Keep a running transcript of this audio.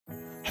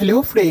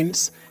Hello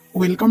friends,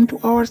 welcome to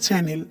our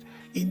channel.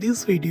 In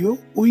this video,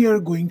 we are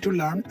going to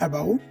learn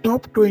about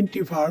top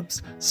 20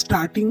 verbs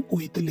starting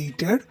with the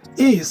letter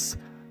S.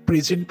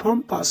 Present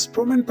form, past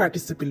form and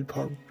participle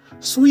form.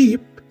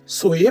 Sweep,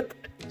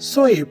 swept,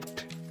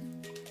 swept.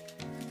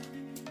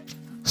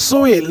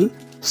 Soil,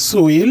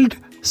 soiled,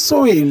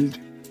 soiled.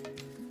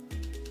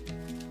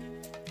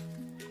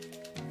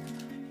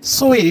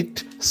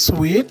 Sweat,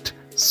 sweat,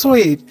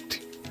 sweat.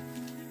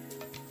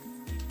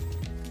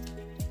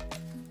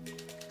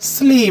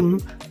 Slim,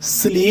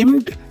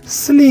 slimmed,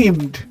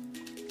 slimmed.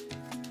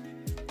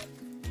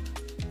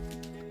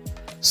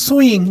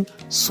 Swing,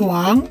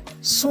 swung,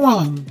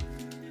 swung.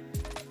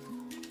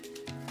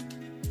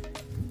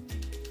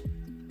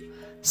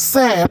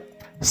 Sap,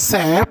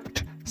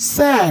 sapped,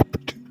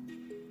 sapped.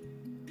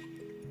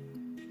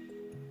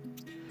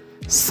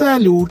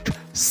 Salute,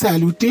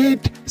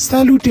 saluted,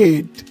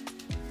 saluted.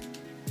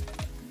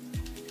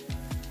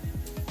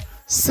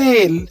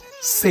 Sail,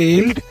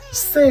 sailed,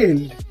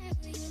 sailed.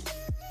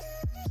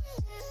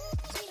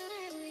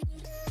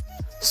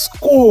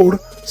 Score,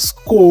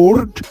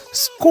 scored,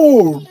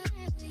 scored.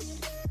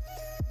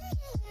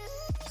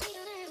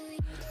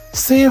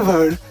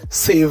 Savor,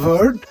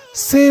 savored,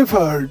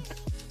 savored.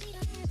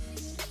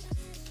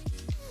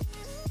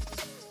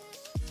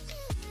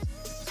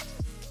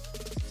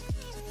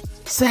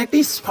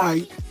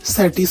 Satisfied,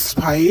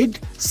 satisfied,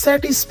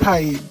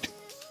 satisfied.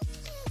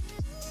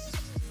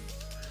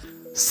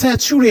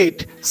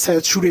 Saturate,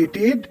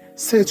 saturated,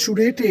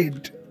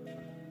 saturated.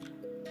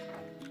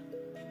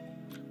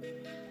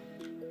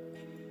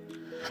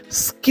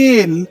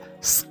 Scale,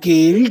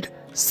 scaled,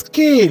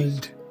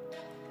 scaled.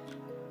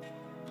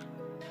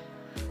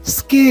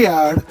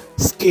 Scare,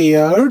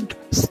 scared,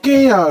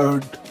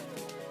 scared.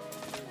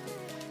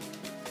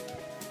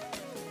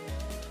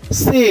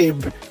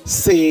 Save,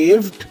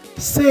 saved,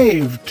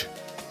 saved.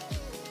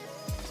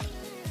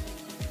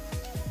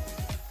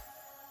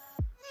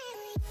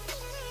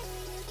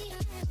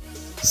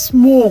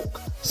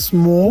 Smoke,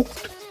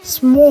 smoked,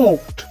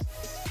 smoked.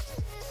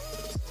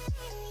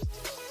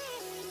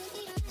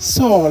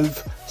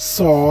 Solve,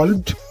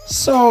 solved,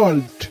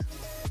 solved.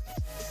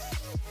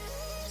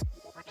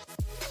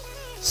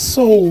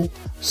 Sow,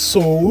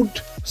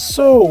 sowed,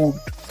 sowed.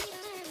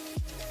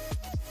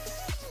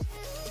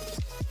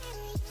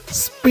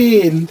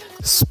 Spale,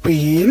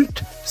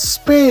 spaled,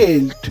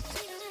 spaled.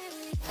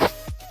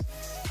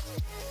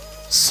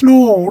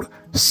 Snore,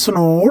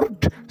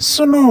 snored,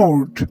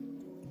 snored.